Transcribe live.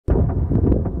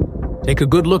Take a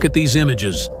good look at these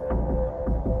images.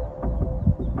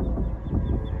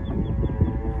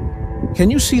 Can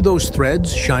you see those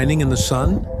threads shining in the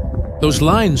sun? Those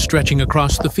lines stretching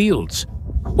across the fields?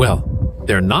 Well,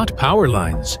 they're not power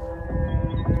lines,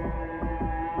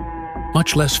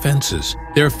 much less fences.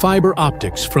 They're fiber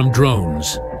optics from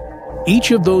drones.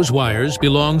 Each of those wires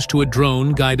belongs to a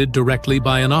drone guided directly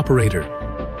by an operator.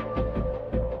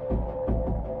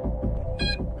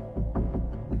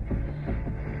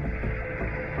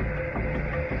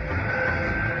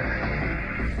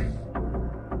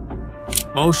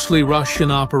 Mostly Russian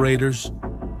operators.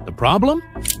 The problem?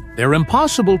 They're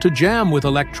impossible to jam with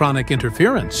electronic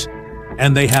interference,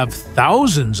 and they have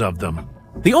thousands of them.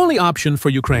 The only option for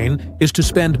Ukraine is to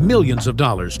spend millions of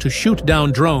dollars to shoot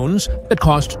down drones that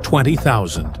cost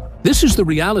 $20,000. This is the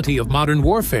reality of modern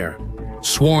warfare.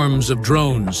 Swarms of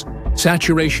drones,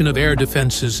 saturation of air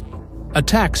defenses,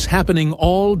 attacks happening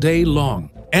all day long.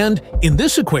 And in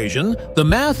this equation, the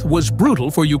math was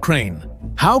brutal for Ukraine.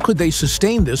 How could they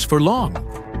sustain this for long?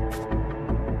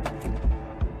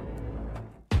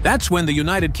 That's when the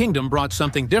United Kingdom brought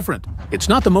something different. It's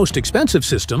not the most expensive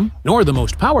system, nor the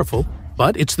most powerful,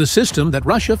 but it's the system that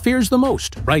Russia fears the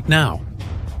most right now.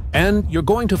 And you're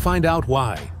going to find out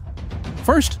why.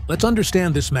 First, let's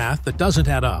understand this math that doesn't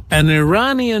add up. An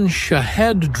Iranian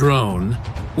Shahed drone,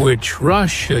 which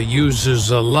Russia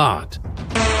uses a lot,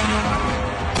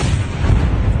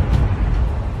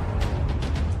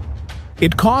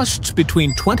 it costs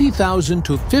between $20,000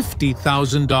 to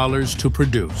 $50,000 to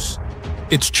produce.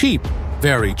 It's cheap,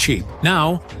 very cheap.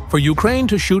 Now, for Ukraine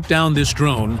to shoot down this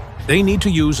drone, they need to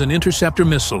use an interceptor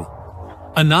missile.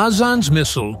 A Nazan's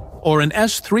missile or an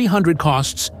S-300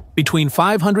 costs between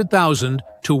 $500,000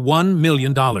 to $1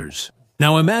 million.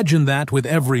 Now imagine that with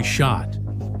every shot.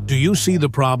 Do you see the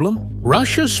problem?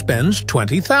 Russia spends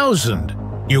 $20,000.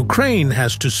 Ukraine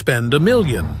has to spend $1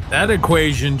 million. That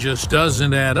equation just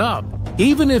doesn't add up.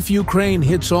 Even if Ukraine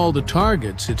hits all the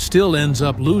targets, it still ends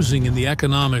up losing in the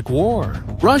economic war.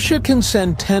 Russia can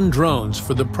send 10 drones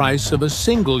for the price of a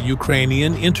single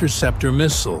Ukrainian interceptor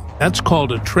missile. That's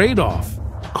called a trade-off.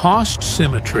 Cost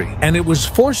symmetry. And it was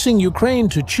forcing Ukraine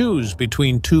to choose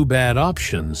between two bad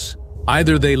options.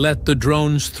 Either they let the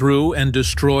drones through and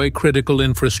destroy critical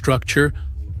infrastructure,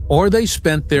 or they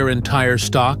spent their entire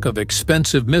stock of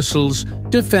expensive missiles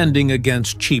defending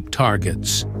against cheap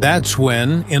targets. That's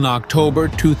when, in October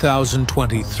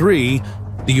 2023,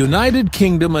 the United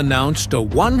Kingdom announced a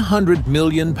 £100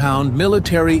 million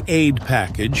military aid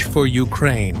package for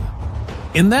Ukraine.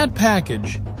 In that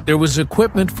package, there was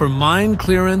equipment for mine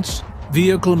clearance,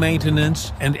 vehicle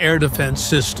maintenance, and air defense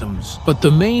systems. But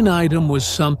the main item was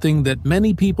something that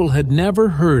many people had never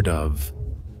heard of: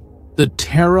 the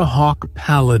Terrahawk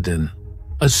Paladin,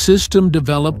 a system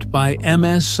developed by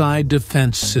MSI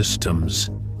Defense Systems.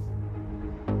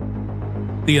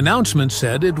 The announcement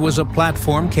said it was a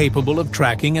platform capable of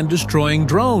tracking and destroying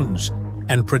drones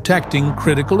and protecting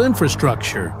critical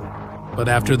infrastructure. But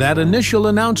after that initial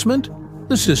announcement,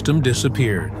 the system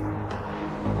disappeared.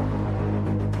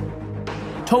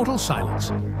 Total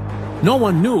silence. No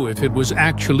one knew if it was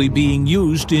actually being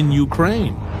used in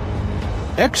Ukraine.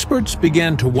 Experts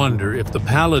began to wonder if the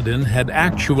Paladin had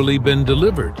actually been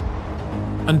delivered.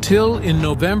 Until in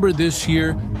November this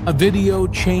year, a video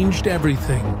changed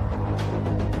everything.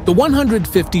 The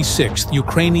 156th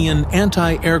Ukrainian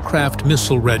Anti-Aircraft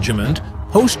Missile Regiment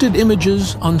posted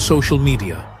images on social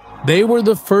media. They were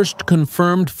the first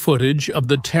confirmed footage of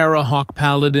the Terrahawk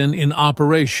Paladin in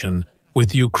operation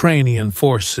with Ukrainian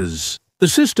forces. The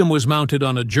system was mounted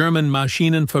on a German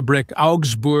Maschinenfabrik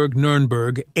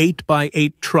Augsburg-Nürnberg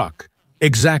 8x8 truck,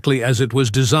 exactly as it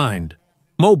was designed,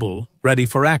 mobile, ready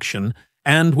for action,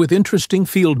 and with interesting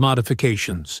field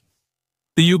modifications.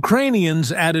 The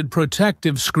Ukrainians added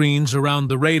protective screens around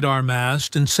the radar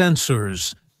mast and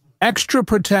sensors, extra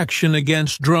protection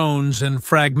against drones and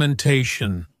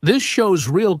fragmentation. This shows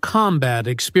real combat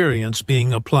experience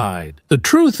being applied. The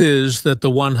truth is that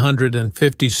the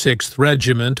 156th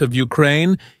Regiment of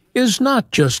Ukraine is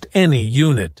not just any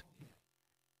unit.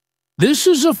 This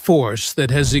is a force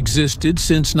that has existed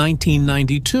since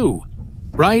 1992,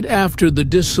 right after the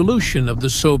dissolution of the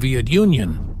Soviet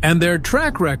Union, and their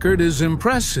track record is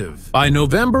impressive. By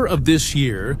November of this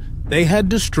year, they had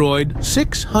destroyed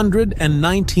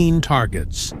 619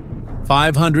 targets,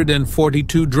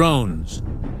 542 drones,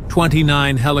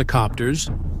 29 helicopters,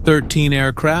 13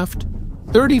 aircraft,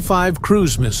 35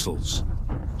 cruise missiles,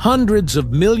 hundreds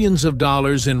of millions of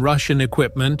dollars in Russian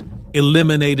equipment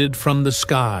eliminated from the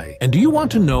sky. And do you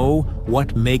want to know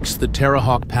what makes the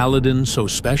Terrahawk Paladin so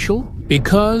special?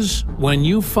 Because when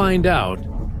you find out,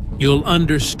 you'll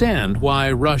understand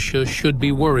why Russia should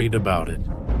be worried about it.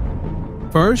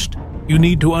 First, you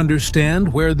need to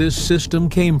understand where this system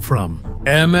came from.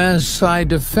 MSI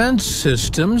Defense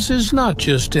Systems is not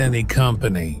just any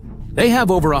company. They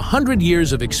have over 100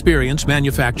 years of experience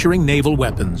manufacturing naval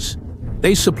weapons.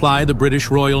 They supply the British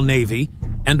Royal Navy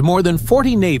and more than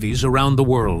 40 navies around the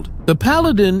world. The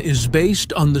Paladin is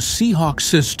based on the Terrahawk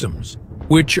systems,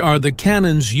 which are the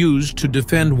cannons used to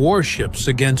defend warships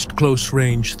against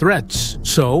close-range threats.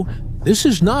 So, this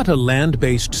is not a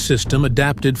land-based system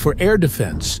adapted for air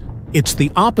defense. It's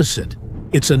the opposite.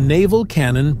 It's a naval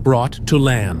cannon brought to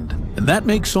land, and that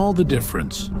makes all the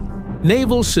difference.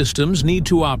 Naval systems need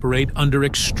to operate under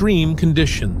extreme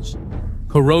conditions: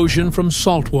 corrosion from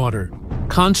salt water,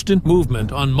 constant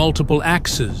movement on multiple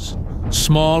axes,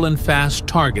 small and fast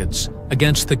targets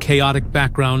against the chaotic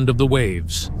background of the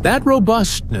waves. That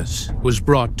robustness was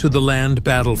brought to the land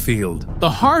battlefield. The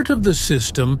heart of the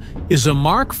system is a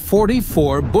Mark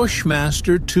 44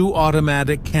 Bushmaster 2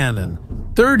 automatic cannon,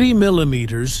 30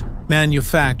 millimeters,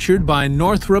 manufactured by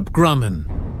Northrop Grumman.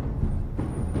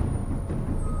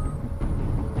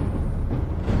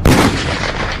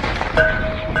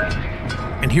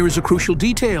 And here is a crucial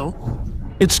detail.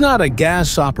 It's not a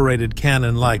gas-operated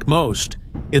cannon like most.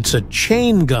 It's a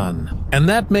chain gun, and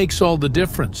that makes all the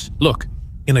difference. Look,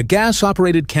 in a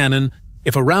gas-operated cannon,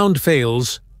 if a round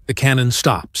fails, the cannon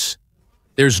stops.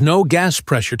 There's no gas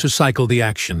pressure to cycle the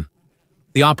action.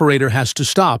 The operator has to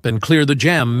stop and clear the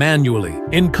jam manually.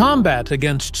 In combat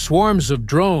against swarms of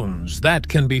drones, that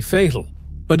can be fatal.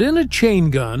 But in a chain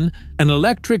gun, an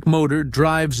electric motor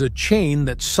drives a chain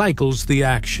that cycles the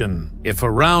action. If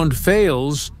a round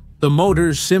fails, the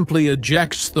motor simply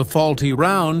ejects the faulty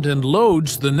round and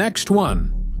loads the next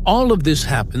one. All of this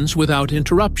happens without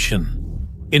interruption.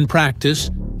 In practice,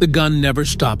 the gun never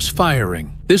stops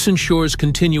firing. This ensures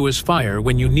continuous fire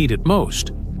when you need it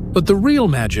most. But the real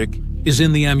magic is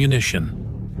in the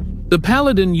ammunition. The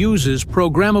Paladin uses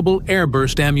programmable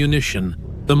airburst ammunition,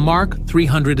 the Mark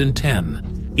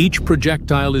 310. Each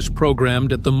projectile is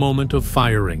programmed at the moment of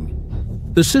firing.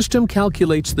 The system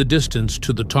calculates the distance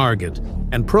to the target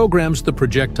and programs the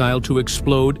projectile to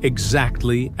explode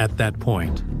exactly at that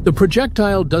point. The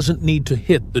projectile doesn't need to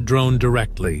hit the drone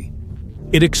directly.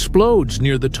 It explodes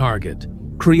near the target,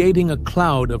 creating a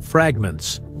cloud of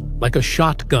fragments, like a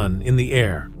shotgun in the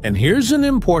air. And here's an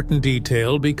important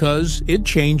detail because it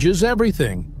changes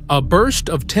everything. A burst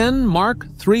of 10 Mark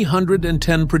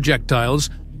 310 projectiles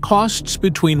costs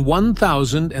between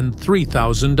 $1,000 and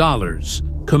 $3,000.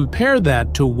 Compare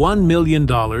that to $1 million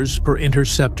per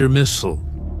interceptor missile.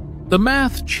 The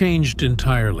math changed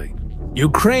entirely.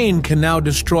 Ukraine can now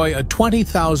destroy a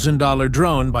 $20,000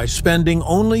 drone by spending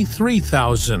only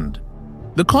 $3,000.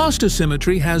 The cost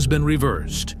asymmetry has been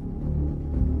reversed.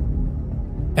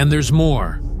 And there's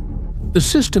more. The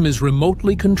system is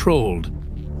remotely controlled.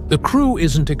 The crew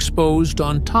isn't exposed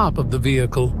on top of the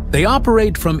vehicle. They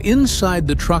operate from inside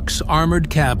the truck's armored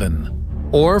cabin,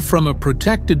 or from a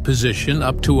protected position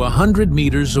up to 100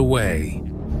 meters away.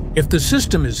 If the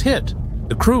system is hit,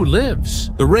 the crew lives.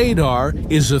 The radar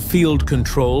is a field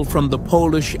control from the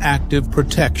Polish Active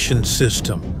Protection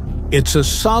System. It's a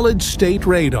solid-state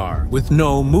radar with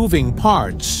no moving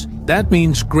parts. That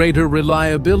means greater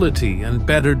reliability and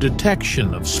better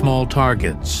detection of small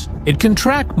targets. It can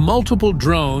track multiple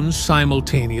drones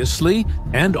simultaneously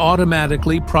and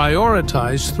automatically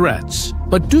prioritize threats.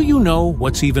 But do you know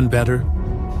what's even better?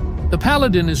 The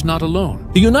Paladin is not alone.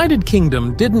 The United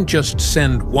Kingdom didn't just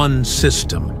send one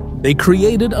system. They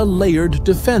created a layered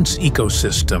defense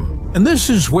ecosystem. And this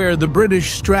is where the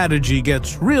British strategy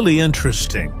gets really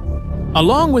interesting.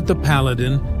 Along with the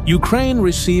Paladin, Ukraine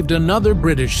received another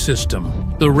British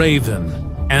system, the Raven.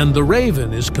 And the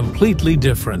Raven is completely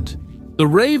different. The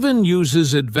Raven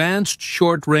uses advanced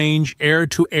short-range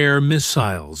air-to-air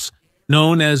missiles,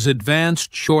 known as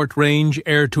Advanced Short-Range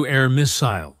Air-to-Air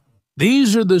Missile.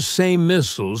 These are the same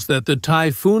missiles that the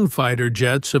Typhoon fighter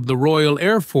jets of the Royal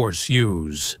Air Force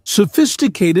use.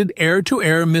 Sophisticated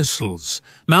air-to-air missiles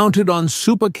mounted on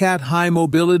Supercat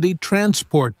high-mobility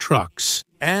transport trucks,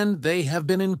 and they have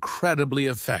been incredibly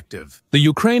effective. The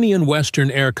Ukrainian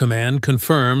Western Air Command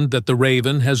confirmed that the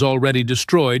Raven has already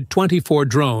destroyed 24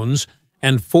 drones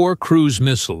and 4 cruise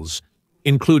missiles,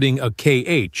 including a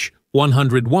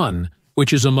Kh-101,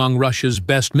 which is among Russia's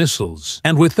best missiles.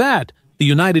 And with that, the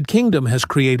United Kingdom has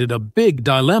created a big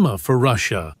dilemma for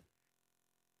Russia.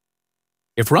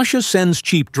 If Russia sends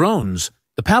cheap drones,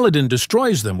 the Paladin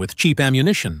destroys them with cheap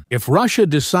ammunition. If Russia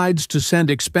decides to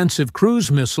send expensive cruise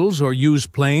missiles or use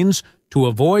planes to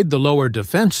avoid the lower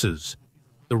defenses,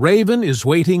 The Raven is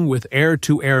waiting with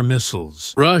air-to-air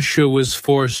missiles. Russia was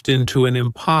forced into an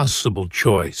impossible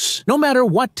choice. No matter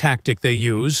what tactic they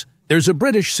use, there's a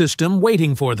British system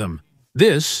waiting for them.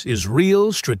 This is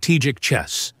real strategic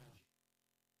chess.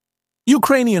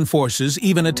 Ukrainian forces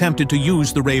even attempted to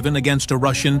use the Raven against a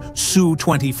Russian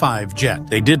Su-25 jet.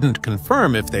 They didn't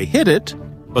confirm if they hit it,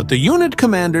 but the unit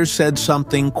commander said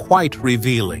something quite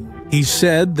revealing. He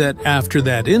said that after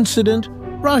that incident,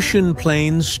 Russian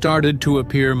planes started to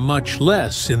appear much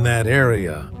less in that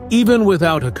area. Even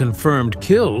without a confirmed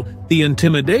kill, the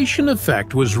intimidation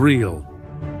effect was real.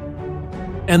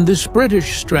 And this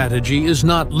British strategy is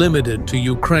not limited to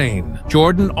Ukraine.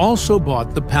 Jordan also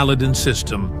bought the Paladin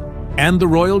system, and the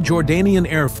Royal Jordanian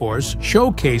Air Force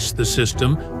showcased the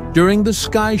system during the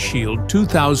Sky Shield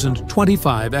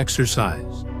 2025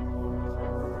 exercise.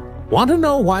 Want to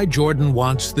know why Jordan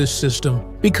wants this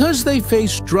system? Because they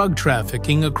face drug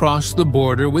trafficking across the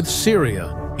border with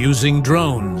Syria using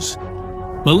drones.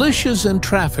 Militias and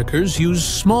traffickers use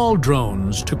small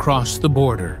drones to cross the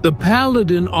border. The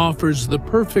Paladin offers the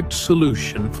perfect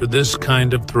solution for this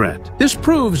kind of threat. This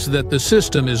proves that the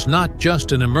system is not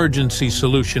just an emergency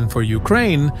solution for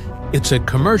Ukraine, it's a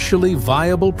commercially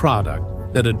viable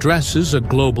product that addresses a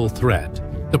global threat.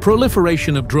 The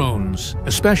proliferation of drones,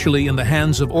 especially in the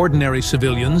hands of ordinary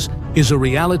civilians, is a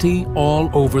reality all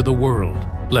over the world.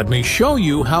 Let me show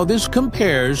you how this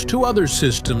compares to other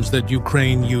systems that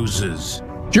Ukraine uses.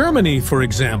 Germany, for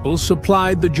example,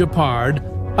 supplied the Gepard,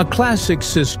 a classic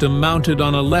system mounted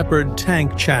on a Leopard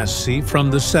tank chassis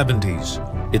from the 70s.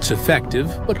 It's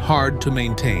effective, but hard to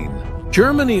maintain.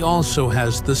 Germany also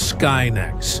has the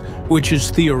Skynex, which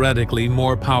is theoretically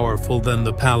more powerful than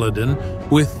the Paladin,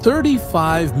 with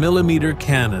 35mm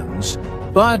cannons,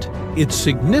 but it's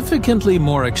significantly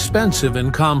more expensive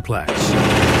and complex.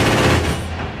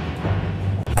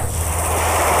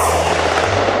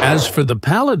 As for the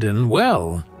Paladin,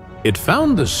 well, it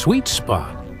found the sweet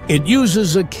spot. It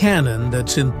uses a cannon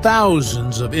that's in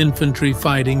thousands of infantry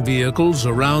fighting vehicles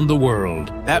around the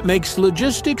world. That makes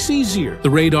logistics easier. The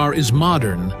radar is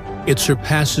modern. It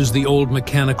surpasses the old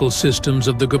mechanical systems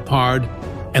of the Gepard,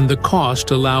 and the cost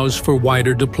allows for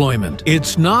wider deployment.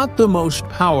 It's not the most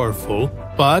powerful,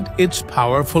 but it's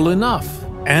powerful enough.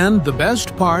 And the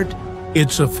best part,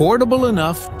 it's affordable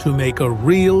enough to make a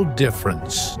real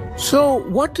difference. So,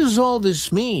 what does all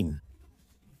this mean?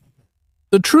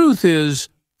 The truth is,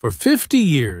 for 50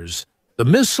 years, the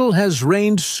missile has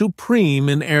reigned supreme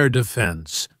in air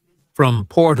defense, from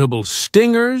portable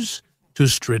Stingers to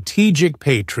strategic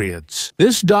Patriots.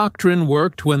 This doctrine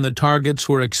worked when the targets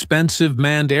were expensive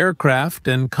manned aircraft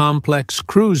and complex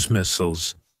cruise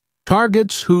missiles,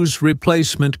 targets whose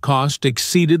replacement cost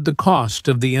exceeded the cost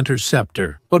of the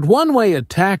interceptor. But one-way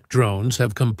attack drones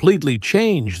have completely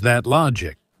changed that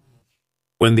logic.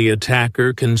 When the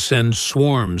attacker can send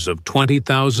swarms of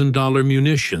 $20,000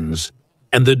 munitions,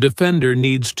 and the defender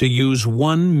needs to use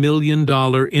 $1 million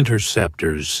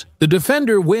interceptors. The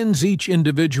defender wins each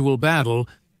individual battle,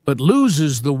 but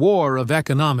loses the war of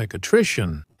economic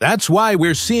attrition. That's why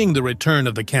we're seeing the return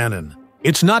of the cannon.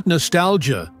 It's not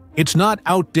nostalgia. It's not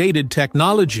outdated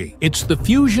technology. It's the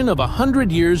fusion of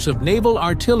 100 years of naval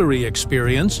artillery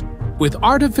experience with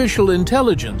artificial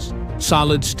intelligence,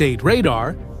 solid-state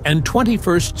radar, and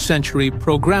 21st century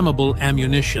programmable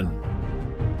ammunition.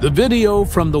 The video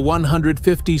from the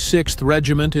 156th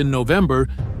Regiment in November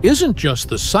isn't just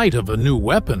the sight of a new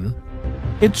weapon.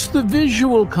 It's the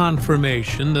visual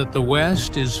confirmation that the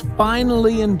West is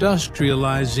finally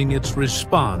industrializing its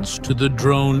response to the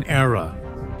drone era.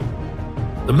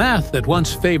 The math that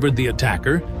once favored the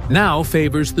attacker now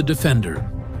favors the defender.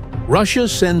 Russia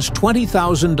sends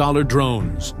 $20,000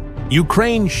 drones.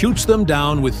 Ukraine shoots them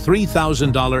down with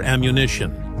 $3,000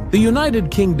 ammunition. The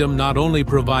United Kingdom not only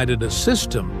provided a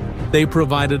system, they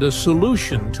provided a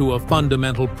solution to a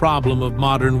fundamental problem of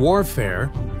modern warfare,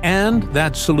 and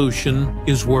that solution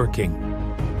is working.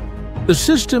 The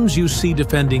systems you see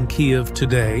defending Kiev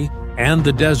today and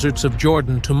the deserts of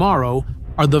Jordan tomorrow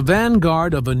are the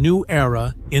vanguard of a new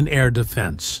era in air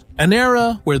defense. An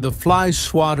era where the fly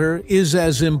swatter is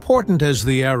as important as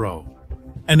the arrow.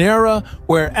 An era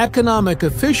where economic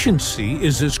efficiency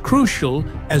is as crucial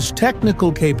as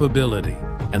technical capability.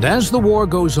 And as the war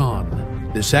goes on,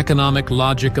 this economic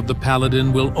logic of the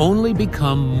Paladin will only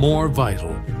become more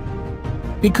vital.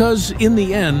 Because in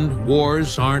the end,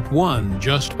 wars aren't won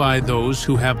just by those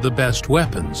who have the best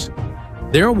weapons.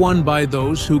 They're won by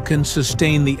those who can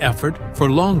sustain the effort for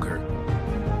longer.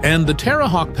 And the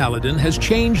Terrahawk Paladin has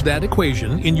changed that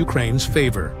equation in Ukraine's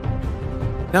favor.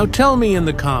 Now tell me in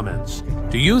the comments,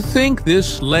 Do you think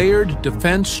this layered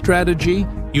defense strategy,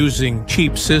 using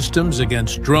cheap systems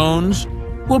against drones,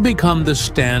 will become the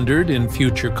standard in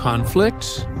future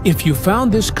conflicts? If you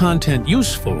found this content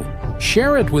useful,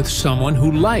 share it with someone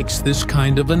who likes this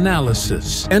kind of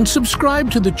analysis. And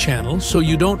subscribe to the channel so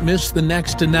you don't miss the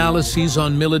next analyses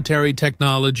on military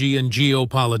technology and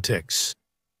geopolitics.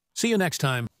 See you next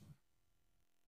time.